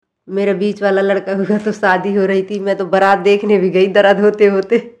मेरा बीच वाला लड़का हुआ तो शादी हो रही थी, मैं तो बारात देखने भी गई दर्द होते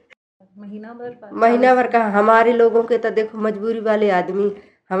होते। महीना भर का हमारे लोगों के तो देखो मजबूरी वाले आदमी,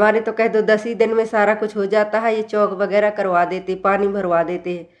 हमारे तो कह दो 10 ही दिन में सारा कुछ हो जाता है। ये चौक वगैरह करवा देते, पानी भरवा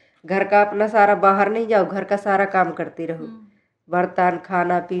देते हैं, घर का अपना सारा, बाहर नहीं जाओ, घर का सारा काम करते रहो, बर्तन,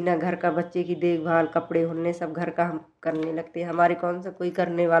 खाना पीना, घर का, बच्चे की देखभाल, कपड़े धुलने, सब घर का हम करने लगते हैं। हमारे कौन सा कोई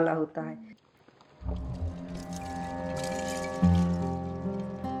करने वाला होता है।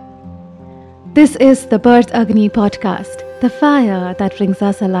 This is the Birth Agni podcast, the fire that brings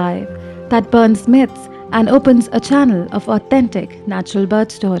us alive, that burns myths and opens a channel of authentic natural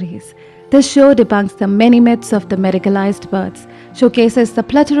birth stories. This show debunks the many myths of the medicalized births, showcases the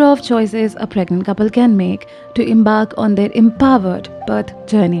plethora of choices a pregnant couple can make to embark on their empowered birth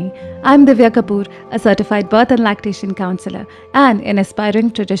journey. I'm Divya Kapoor, a certified birth and lactation counselor and an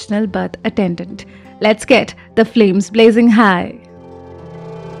aspiring traditional birth attendant. Let's get the flames blazing high.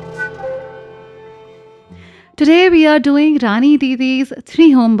 Today we are doing Rani Didi's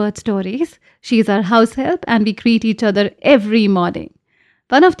 3 home birth stories. She's our house help and we greet each other every morning.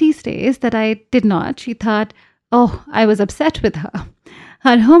 One of these days that I did not, she thought, oh, I was upset with her.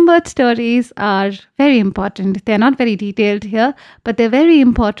 Her home birth stories are very important. They're not very detailed here, but they're very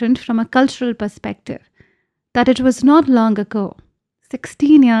important from a cultural perspective. That it was not long ago.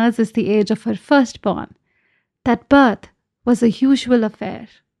 16 years is the age of her firstborn. That birth was a usual affair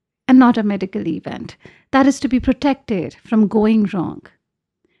and not a medical event that is to be protected from going wrong.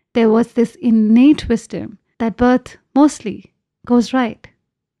 There was this innate wisdom that birth mostly goes right.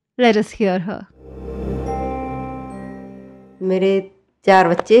 Let us hear her. मेरे 4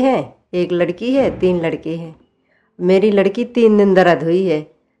 बच्चे हैं, 1 लड़की है, 3 लड़के हैं। मेरी लड़की 3 दिन दर्द हुई है।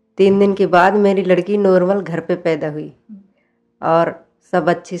 3 दिन के बाद मेरी लड़की नॉर्मल घर पे पैदा हुई और सब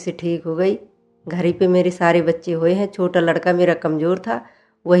अच्छे से ठीक हो गई। घर ही पे मेरे सारे बच्चे हुए हैं। छोटा लड़का मेरा कमज़ोर था,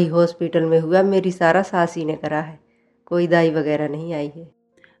 वही हॉस्पिटल में हुआ। मेरी सारा सासी ने करा है, कोई दाई वगैरह नहीं आई है।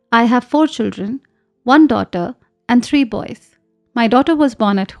 I have 4 children, 1 daughter and 3 boys. My daughter was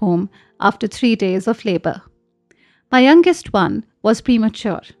born at home after 3 days of labor. My youngest one was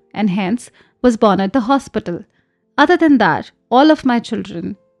premature and hence was born at the hospital. Other than that, all of my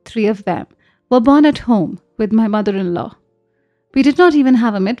children, 3 of them, were born at home with my mother-in-law. We did not even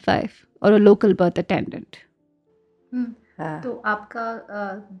have a midwife or a local birth attendant. तो आपका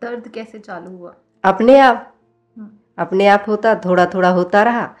दर्द कैसे चालू हुआ? अपने आप होता, थोड़ा थोड़ा होता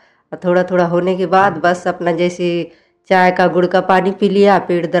रहा और थोड़ा थोड़ा होने के बाद बस अपना जैसे चाय का गुड़ का पानी पी लिया,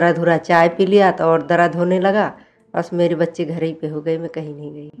 पेट दर्द हो रहा, चाय पी लिया तो और दर्द होने लगा। बस मेरे बच्चे घर ही पे हो गए, मैं कहीं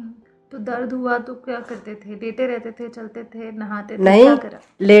नहीं गई। तो दर्द हुआ तो क्या करते थे? लेटे रहते थे, चलते थे, नहाते थे? नहीं,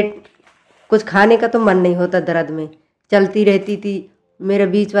 लेट कुछ खाने का तो मन नहीं होता दर्द में, चलती रहती थी। मेरा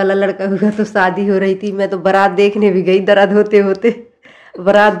बीच वाला लड़का हुआ तो शादी हो रही थी, मैं तो बारात देखने भी गई दर्द होते होते।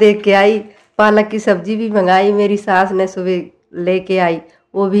 बारात देख के आई, पालक की सब्जी भी मंगाई, मेरी सास ने सुबह लेके आई,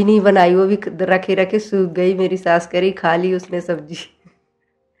 वो भी नहीं बनाई, वो भी रखे रखे सूख गई। मेरी सास करी, खा ली उसने सब्जी।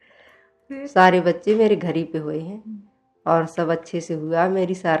 सारे बच्चे मेरे घर ही पे हुए हैं और सब अच्छे से हुआ।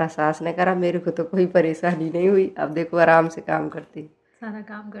 मेरी सारा सास ने करा, मेरे को तो कोई परेशानी नहीं हुई। अब देखो आराम से काम करती, सारा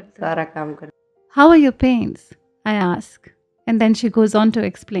काम करती। How are your pains? I ask. And then she goes on to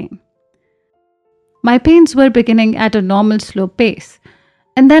explain. My pains were beginning at a normal slow pace.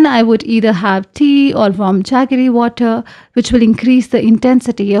 And then I would either have tea or warm jaggery water, which will increase the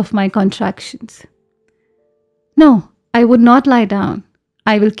intensity of my contractions. No, I would not lie down.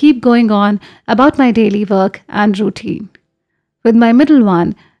 I will keep going on about my daily work and routine. With my middle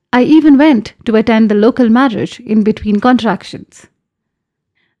one, I even went to attend the local marriage in between contractions.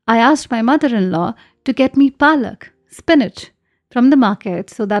 I asked my mother-in-law to get me palak, spinach, from the market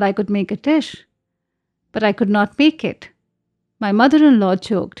so that I could make a dish. But I could not make it. My mother-in-law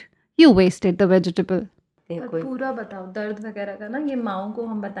joked, "You wasted the vegetable." पूरा बताओ दर्द वगैरह का ना, ये माओं को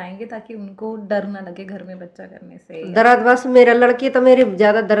हम बताएंगे ताकि उनको डर ना लगे घर में बच्चा करने से। दर्द बस मेरा लड़की तो मेरे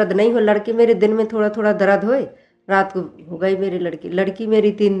ज़्यादा दर्द नहीं हो, लड़की मेरे दिन में थोड़ा थोड़ा दर्द होए, रात को हो गई मेरी लड़की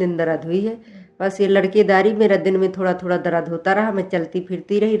मेरी 3 दिन दर्द हुई है। बस ये लड़केदारी, मेरा दिन में थोड़ा थोड़ा दर्द होता रहा, मैं चलती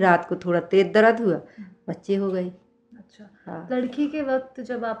फिरती रही, रात को थोड़ा तेज दर्द हुआ, बच्चे हो गई। हाँ। लड़की के वक्त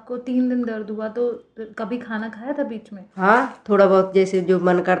जब आपको 3 दिन दर्द हुआ तो कभी खाना खाया था बीच में? हाँ, थोड़ा बहुत जैसे जो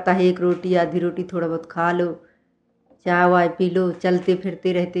मन करता है, 1 रोटी आधी रोटी थोड़ा बहुत खा लो, चाय वाय पी लो, चलते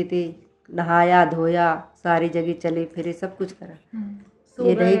फिरते रहते थे, नहाया धोया, सारी जगह चले फिरे, सब कुछ करा।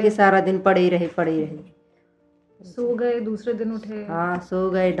 ये नहीं कि सारा दिन पड़े रहे। सो गए, दूसरे दिन उठे? हाँ, सो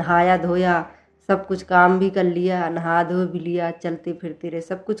गए, नहाया धोया, सब कुछ काम भी कर लिया, नहा धो भी लिया, चलते फिरते रहे,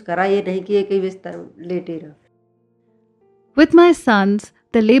 सब कुछ करा। ये नहीं कि एक ही बिस्तर लेटे रहो। With my sons,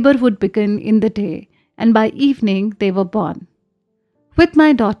 the labor would begin in the day, and by evening they were born. With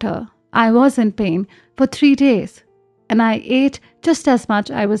my daughter, I was in pain for 3 days and I ate just as much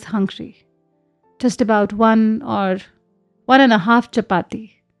I was hungry. Just about 1 or 1.5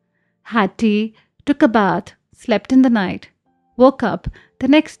 chapati. Had tea, took a bath, slept in the night, woke up the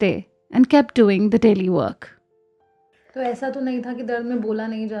next day and kept doing the daily work. तो ऐसा तो नहीं था कि दर्द में बोला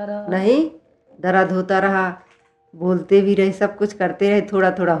नहीं जा रहा? नहीं, दर्द होता रहा, बोलते भी रहे, सब कुछ करते रहे,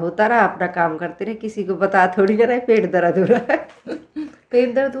 थोड़ा थोड़ा होता रहा, अपना काम करते रहे, किसी को बता थोड़ी ना रहे पेट दर्द हो रहा है।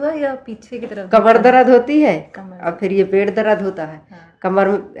 पेट दर्द हुआ या पीछे की तरफ? कमर दर्द होती है कमर। और फिर ये पेट दर्द होता है। हाँ। कमर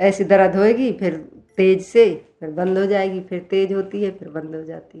में ऐसी दर्द होएगी, फिर तेज से, फिर बंद हो जाएगी, फिर तेज होती है, फिर बंद हो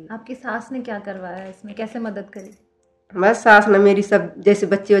जाती है। आपकी सास ने क्या करवाया इसमें, कैसे मदद करी? बस सास ने मेरी सब, जैसे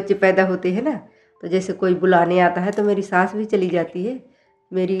बच्चे पैदा होते हैं ना, तो जैसे कोई बुलाने आता है तो मेरी सास भी चली जाती है।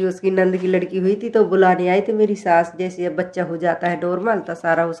 मेरी उसकी नंद की लड़की हुई थी तो बुलाने आई तो मेरी सास, जैसे अब बच्चा हो जाता है नॉर्मल तो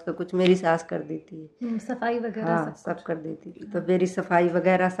सारा उसका कुछ मेरी सास कर देती है। सफाई वगैरह? हाँ, सब कर देती थी। तो मेरी सफाई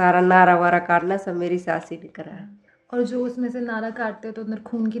वगैरह सारा नारा वारा काटना सब मेरी सास ही ने करा है। और जो उसमें से नारा काटते हैं तो अंदर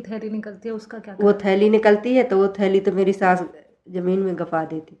खून की थैली निकलती है, उसका क्या? वो थैली निकलती है तो वो थैली तो मेरी सास जमीन में गपा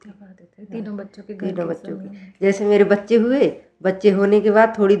देती थी। तीनों बच्चों के घर? तीनों बच्चों के। जैसे मेरे बच्चे हुए, बच्चे होने के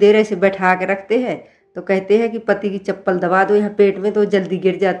बाद थोड़ी देर ऐसे बैठा के रखते हैं तो कहते हैं कि पति की चप्पल दबा दो यहाँ पेट में तो जल्दी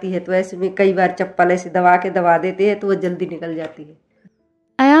गिर जाती है। तो ऐसे में कई बार चप्पल ऐसे दबा देते हैं तो वो जल्दी निकल जाती है।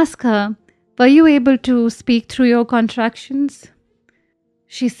 I ask her, were you able to speak through your contractions?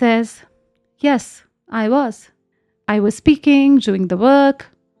 She says, yes, I was. I was speaking, doing the work.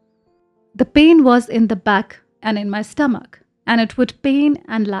 The pain was in the back and in my stomach, and it would pain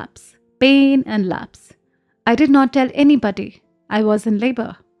and lapse. I did not tell anybody I was in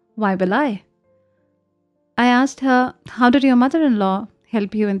labor. Why will I? I asked her, how did your mother-in-law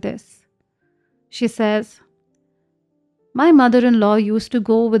help you in this? She says, my mother-in-law used to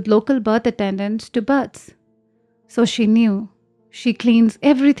go with local birth attendants to births. So she knew. She cleans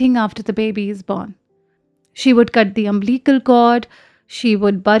everything after the baby is born. She would cut the umbilical cord. She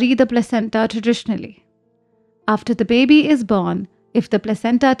would bury the placenta traditionally. After the baby is born, if the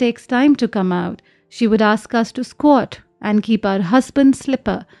placenta takes time to come out, she would ask us to squat and keep our husband's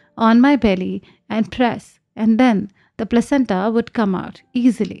slipper on my belly and press, and then the placenta would come out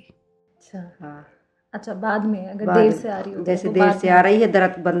easily. हाँ, अच्छा, बाद में अगर देर से आ रही हो, जैसे देर से आ रही है,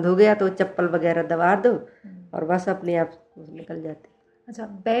 दर्द बंद हो गया तो चप्पल वगैरह दबा दो और बस अपने आप निकल जाती। अच्छा,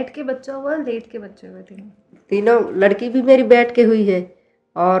 बैठ के बच्चा हुआ, लेट के बच्चे हुए? तीनों। लड़की भी मेरी बैठ के हुई है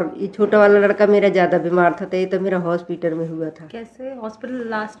और ये छोटा वाला लड़का मेरा ज़्यादा बीमार था तो ये तो मेरा हॉस्पिटल में हुआ था। कैसे? हॉस्पिटल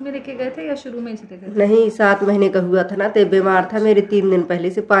लास्ट में लेके गए थे या शुरू में ही चले गए? नहीं, 7 महीने का हुआ था ना तो बीमार था। मेरे 3 दिन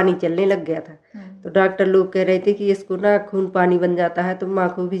पहले से पानी चलने लग गया था तो डॉक्टर लोग कह रहे थे कि इसको ना खून पानी बन जाता है तो माँ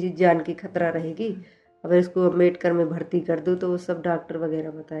को भी जान की खतरा रहेगी, अगर इसको अम्बेडकर में भर्ती कर दो तो वो सब डॉक्टर वगैरह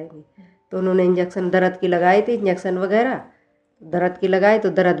बताएंगे। तो उन्होंने इंजेक्शन दर्द के लगाए थे, इंजेक्शन वगैरह दर्द के लगाए तो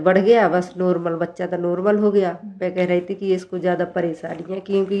दर्द बढ़ गया, बस नॉर्मल, बच्चा तो नॉर्मल हो गया। मैं कह रही थी कि इसको ज़्यादा परेशानी है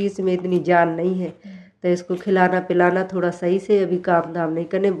क्योंकि इसमें इतनी जान नहीं है तो इसको खिलाना पिलाना थोड़ा सही से, अभी काम धाम नहीं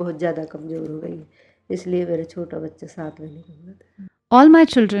करने, बहुत ज़्यादा कमज़ोर हो गई है, इसलिए मेरा छोटा बच्चा 7 महीने का हुआ था। All my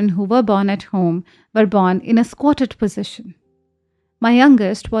children who were born at home were born in a squatted position. My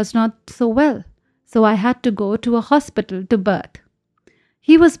youngest was not so well, so I had to go to a hospital to birth.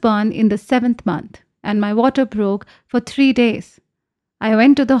 He was born in the 7th month and my water broke for 3 days. I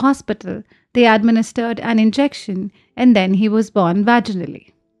went to the hospital, they administered an injection and then he was born vaginally.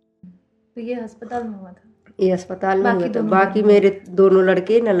 तो ये अस्पताल में हुआ था? ये अस्पताल में हुआ था। बाकी मेरे दोनों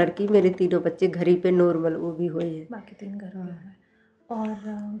लड़के ना लड़की, मेरे तीनों बच्चे घर ही पे नॉर्मल वो भी हुए हैं। बाकी 3 घर में है। और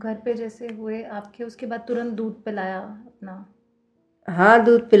घर पे जैसे हुए आपके, उसके बाद तुरंत दूध पिलाया अपना? हाँ,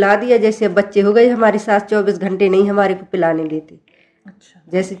 दूध पिला दिया। जैसे अब बच्चे हो गए, हमारी सास 24 घंटे नहीं हमारे को पिलाने देती। अच्छा।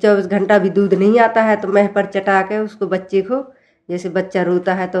 जैसे 24 घंटा भी दूध नहीं आता है तो मैं पर चटा के उसको, बच्चे को, जैसे बच्चा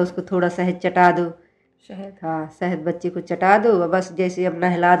रोता है तो उसको थोड़ा शहद चटा दो, शहद? हाँ, शहद बच्चे को चटा दो। बस जैसे अब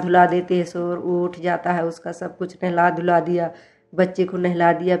नहला धुला देते हैं, सो वो उठ जाता है, उसका सब कुछ नहला धुला दिया, बच्चे को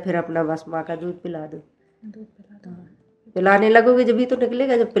नहला दिया, फिर अपना बस माँ का दूध पिला दो। दूध पिला दो। पिलाने लगोगे जब ही तो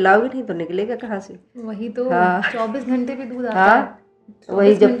निकलेगा, जब पिलाओगे नहीं तो निकलेगा कहाँ से? वही तो। हाँ। 24 घंटे भी दूध आता है? हाँ,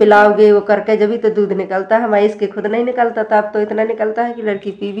 वही जब पिलाओगे वो करके जब ही तो दूध निकलता है। हमारे इसके खुद नहीं निकलता था, अब तो इतना निकलता है कि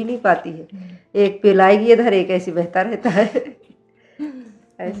लड़की पी भी नहीं पाती है। एक पिलाएगी इधर, एक ऐसी बहता रहता है।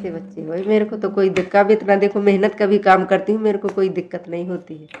 ऐसे बच्चे हुए। मेरे को तो कोई दिक्कत भी, इतना देखो मेहनत का भी काम करती हूँ, मेरे को कोई दिक्कत नहीं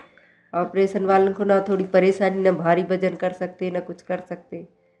होती है। ऑपरेशन वालों को ना थोड़ी परेशानी, ना भारी वजन कर सकते, ना कुछ कर सकते,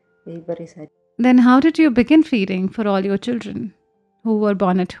 यही परेशानी। Then how did you begin feeding for all your children who were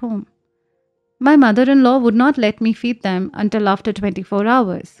born at home? My mother-in-law would not let me feed them until after 24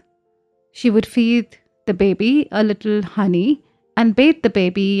 hours. She would feed the baby a little honey and bathe the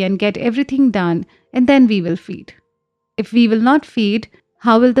baby and get everything done, and then we will feed. If we will not feed,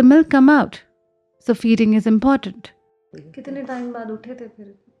 how will the milk come out? So feeding is important. कितने time बाद उठे थे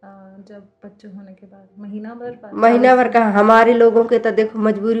फिर जब बच्चे होने के बाद? महीना भर बाद? महीना भर का हमारे लोगों के तो देखो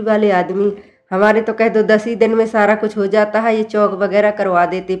मजबूरी वाले आदमी, हमारे तो कह दो 10 ही दिन में सारा कुछ हो जाता है। ये चौक वगैरह करवा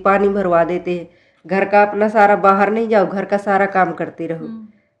देते, पानी भरवा देते हैं, घर का अपना सारा, बाहर नहीं जाओ, घर का सारा काम करते रहो,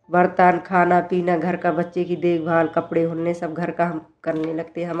 बर्तन, खाना पीना, घर का, बच्चे की देखभाल, कपड़े धुलने, सब घर का हम करने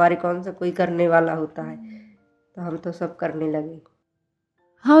लगते हैं। हमारे कौन सा कोई करने वाला होता है, तो हम तो सब करने लगे।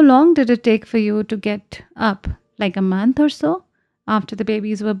 How long did it take for you to get up? Like a month or so after the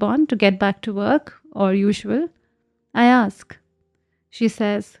babies were born to get back to work or usual? I ask. She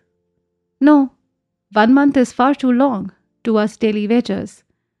says, no, 1 month is far too long to us daily wagers.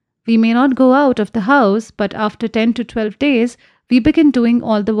 We may not go out of the house, but after 10 to 12 days, we begin doing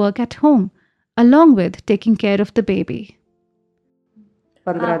all the work at home, along with taking care of the baby.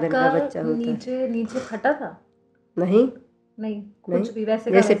 15 दिन का बच्चा होता है। नीचे फटा था? नहीं, कुछ भी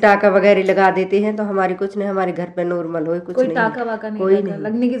वैसे जैसे टाका वगैरह लगा देते हैं तो हमारी कुछ नहीं, हमारे घर पे नॉर्मल हो, कुछ कोई नहीं, टाका वाका नहीं, कोई नहीं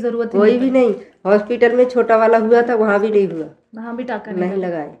लगने की जरूरत कोई भी नहीं। हॉस्पिटल में छोटा वाला हुआ था, वहाँ भी नहीं हुआ, वहाँ भी टाका नहीं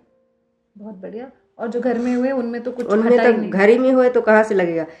लगाए। बहुत बढ़िया। और जो घर में हुए उनमें तो कुछ उनमें तो घर ही में हुए तो कहाँ से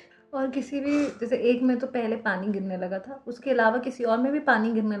लगेगा। और किसी भी, जैसे एक में तो पहले पानी गिरने लगा था, उसके अलावा किसी और में भी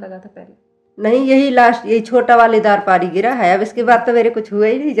पानी गिरने लगा था पहले? नहीं, यही लास्ट, यही छोटा वालेदार पानी गिरा है। अब इसके बाद तो मेरे कुछ हुआ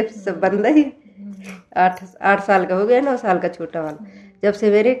ही नहीं, जब सब बंद ही 8 साल का हो गया, 9 साल का छोटा वाला, जब से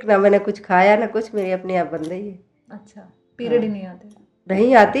मेरे ना मैंने कुछ खाया ना कुछ, मेरे अपने आप बंद ही है। अच्छा, पीरियड ही नहीं आते?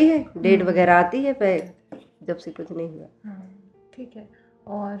 नहीं आती है, डेट वगैरह आती है जब से कुछ नहीं हुआ। ठीक है।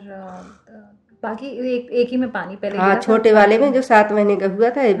 और बाकी एक ही में पानी पहले? हाँ, छोटे वाले में जो 7 महीने का हुआ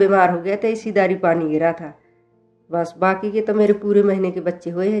था, ये बीमार हो गया था, इसी दारी पानी गिरा था बस। बाकी के तो मेरे पूरे महीने के बच्चे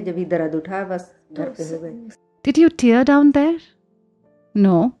हुए हैं, जब ही दर्द उठा बस घर पे हो गए। Did you tear down there?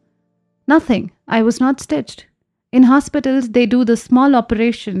 No, nothing. I was not stitched. In hospitals, they do the small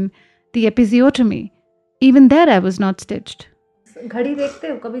operation, the episiotomy. Even there, I was not stitched. घड़ी देखते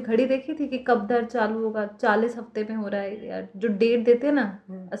हो? कभी घड़ी देखी थी कि कब दर्द चालू होगा? 40 हफ्ते में हो रहा है यार, जो डेट देते हैं ना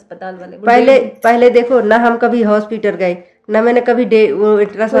अस्पताल वाले। पहले देखो ना, हम कभी हॉस्पिटल गए ना, मैंने कभी वो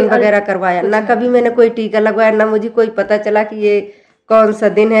अल्ट्रासाउंड वगैरह करवाया ना, कभी मैंने कोई टीका लगवाया ना, मुझे कोई पता चला कि ये कौन सा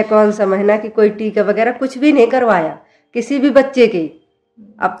दिन है, कौन सा महीना, की कोई टीका वगैरह कुछ भी नहीं करवाया किसी भी बच्चे के।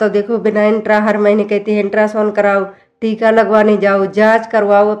 अब तो देखो बिना हर महीने कहते हैं अल्ट्रासाउंड कराओ, टीका लगवाने जाओ, जांच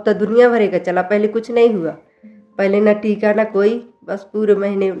करवाओ, अब तो दुनिया भरे का चला। पहले कुछ नहीं हुआ, पहले ना टीका ना कोई, बस पूरे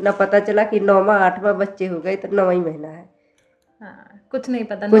महीने ना पता चला कि 9वां 8वां बच्चे हो गए तो 9वां महीना है। कुछ नहीं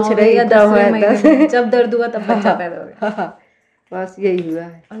पता, कुछ नहीं या 10वें महीने जब दर्द हुआ तब बच्चा पैदा हो गया। बस यही हुआ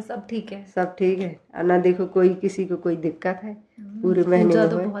है। और सब ठीक है? सब ठीक है। ना देखो कोई किसी को कोई दिक्कत है, पूरे महीने में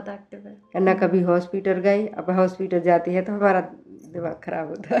तो बहुत एक्टिव है। ना कभी हॉस्पिटल गए। अब हॉस्पिटल जाती है तो हमारा दिमाग खराब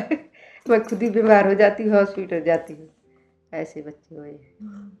होता है, मैं खुद ही बीमार हो जाती हूँ, हॉस्पिटल जाती हूँ। ऐसे बच्चे हुए।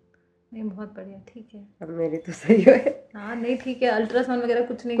 नहीं, बहुत बढ़िया, ठीक है। अब मेरे तो सही हुए। हाँ, नहीं ठीक है। अल्ट्रासाउंड वगैरह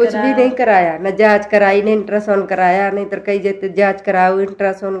कुछ भी नहीं कराया, ना जांच कराई, नहीं अल्ट्रासाउंड कराया, नहीं तो कई जाते जांच कराओ,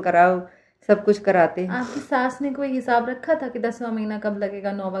 अल्ट्रासाउंड कराओ, सब कुछ कराते हैं। आपकी सास ने कोई हिसाब रखा था कि 10वां महीना कब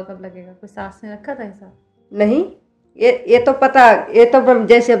लगेगा, 9वां कब लगेगा? कोई सास ने रखा था हिसाब? नहीं, ये तो पता, ये तो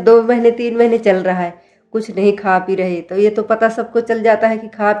जैसे अब 2 महीने 3 महीने चल रहा है, कुछ नहीं खा पी रही, तो ये तो पता सबको चल जाता है कि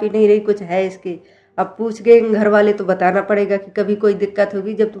खा पी नहीं रही, कुछ है इसकी। अब पूछ गए घर वाले तो बताना पड़ेगा कि कभी कोई दिक्कत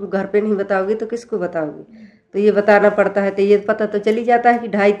होगी, जब तुम घर पे नहीं बताओगे तो किसको बताओगे? तो ये बताना पड़ता है, तो ये पता तो चली जाता है कि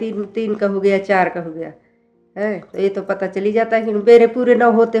 2.5 3 का हो गया, 4 का हो गया है, तो ये तो पता चली जाता है कि मेरे पूरे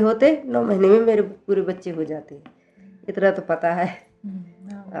 9 होते 9 महीने में मेरे पूरे बच्चे हो जाते हैं, इतना तो पता है।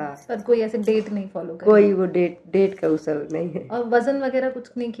 पर कोई ऐसे डेट नहीं फॉलो कर, कोई वो डेट का सब नहीं है। और वजन वगैरह कुछ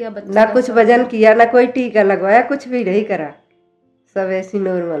नहीं किया बच्चे? ना कुछ वजन किया, ना कोई टीका लगवाया, कुछ भी नहीं करा, सब ऐसी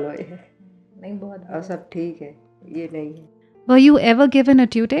नॉर्मल हुए है। नहीं, बहुत और सब ठीक है, ये नहीं है। Were you ever given a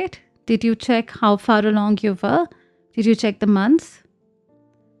due date? Did you check how far along you were? Did you check the months?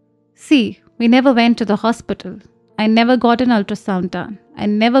 See, we never went to the hospital. I never got an ultrasound done. I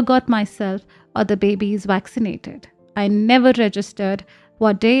never got myself or the babies vaccinated. I never registered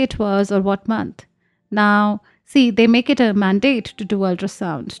what day it was or what month. Now, see, they make it a mandate to do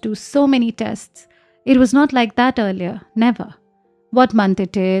ultrasound, do so many tests. It was not like that earlier, never. What month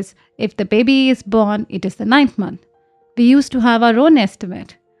it is, if the baby is born, it is the 9th month. We used to have our own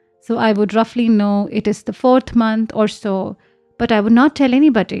estimate. So I would roughly know it is the 4th month or so, but I would not tell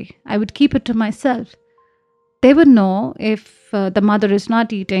anybody. I would keep it to myself. They would know if the mother is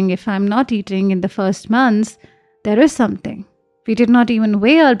not eating, if I'm not eating in the first months, there is something. We did not even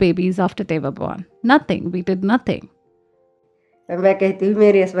weigh our babies after they were born. Nothing. We did nothing. मैं कहती हूँ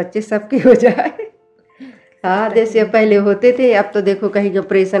मेरे बच्चे सबके हो जाए। हाँ, जैसे पहले होते थे, अब तो देखो कहीं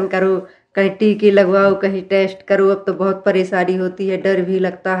ऑपरेशन करो, कहीं टीके लगवाओ, कहीं टेस्ट करो। अब तो बहुत परेशानी होती है, डर भी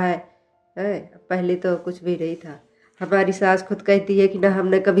लगता है। पहले तो कुछ भी नहीं था। हमारी सास खुद कहती है कि ना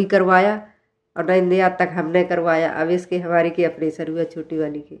हमने कभी करवाया और ना इंडिया तक हमने करवाया। अब इसके हमारे के ऑपरेशन हुआ छोटी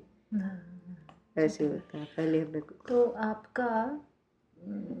वाली के। ऐसे होता है, पहले हमने। तो आपका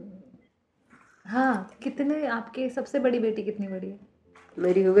हाँ, कितने आपके सबसे बड़ी बेटी कितनी बड़ी है?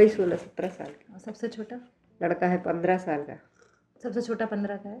 मेरी हो गई 16-17 साल की। और सबसे छोटा लड़का है 15 साल का। सबसे छोटा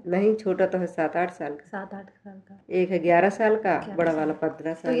 15 का है? नहीं, छोटा तो है 7-8 साल का। 7-8 साल का। एक है 11 साल का, 11 बड़ा साल। वाला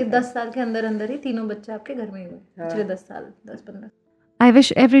 15 तो साल ये का। 10 साल के अंदर अंदर ही तीनों बच्चे आपके घर में ही हुए पिछले 10 साल, 10-15। I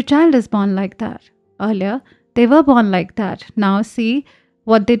wish every child is born like that. Earlier, they were born like that. Now, see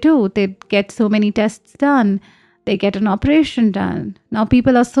what they do. They get so many tests done. They get an operation done. Now,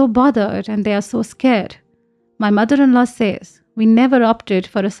 people are so bothered and they are so scared. My mother in law says, we never opted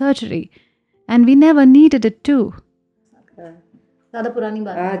for a surgery and we never needed it too. ज़्यादा पुरानी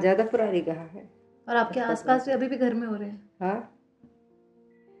बात हाँ, है। ज़्यादा पुरानी कहा है। और आपके आसपास भी अभी भी घर में हो रहे हैं? हाँ,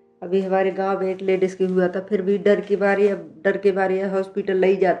 अभी हमारे गांव में एक लेडीज की हुआ था, फिर भी डर के बारे हॉस्पिटल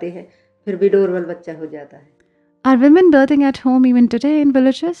ले जाते हैं, फिर भी नॉर्मल बच्चा हो जाता है। Are women birthing at home even today in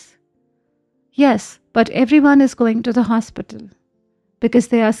villages? Yes, but everyone is going to the hospital because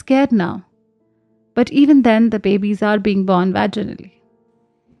they are scared now. But even then, the babies are being born vaginally.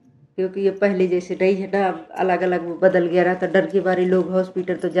 क्योंकि ये पहले जैसे नहीं है ना, अलग अलग वो बदल गया रहा, तो डर के बारे लोग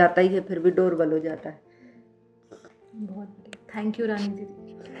हॉस्पिटल तो जाता ही है, फिर भी नॉर्मल हो जाता है। बहुत बढ़िया, थैंक यू रानी दीदी।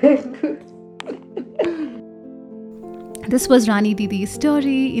 This was Rani Didi's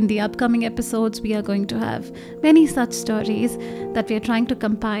story. In the upcoming episodes, we are going to have many such stories that we are trying to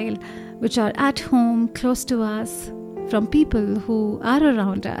compile, which are at home, close to us, from people who are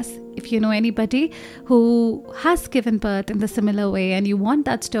around us. If you know anybody who has given birth in the similar way and you want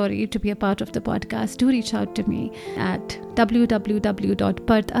that story to be a part of the podcast, do reach out to me at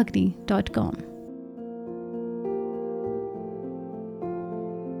www.birthagni.com.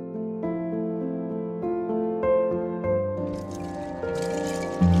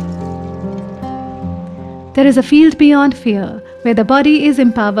 There is a field beyond fear, where the body is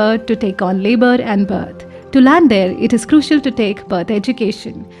empowered to take on labor and birth. To land there, it is crucial to take birth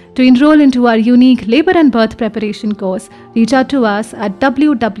education. To enroll into our unique labor and birth preparation course, reach out to us at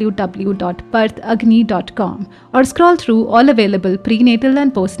www.birthagni.com or scroll through all available prenatal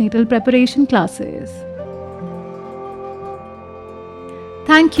and postnatal preparation classes.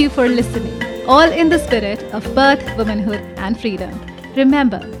 Thank you for listening, all in the spirit of birth, womanhood, and freedom.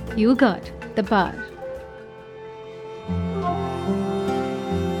 Remember, you got the power.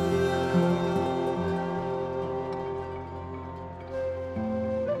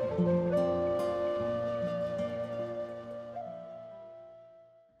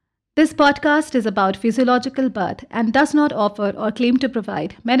 This podcast is about physiological birth and does not offer or claim to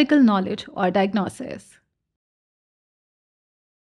provide medical knowledge or diagnosis.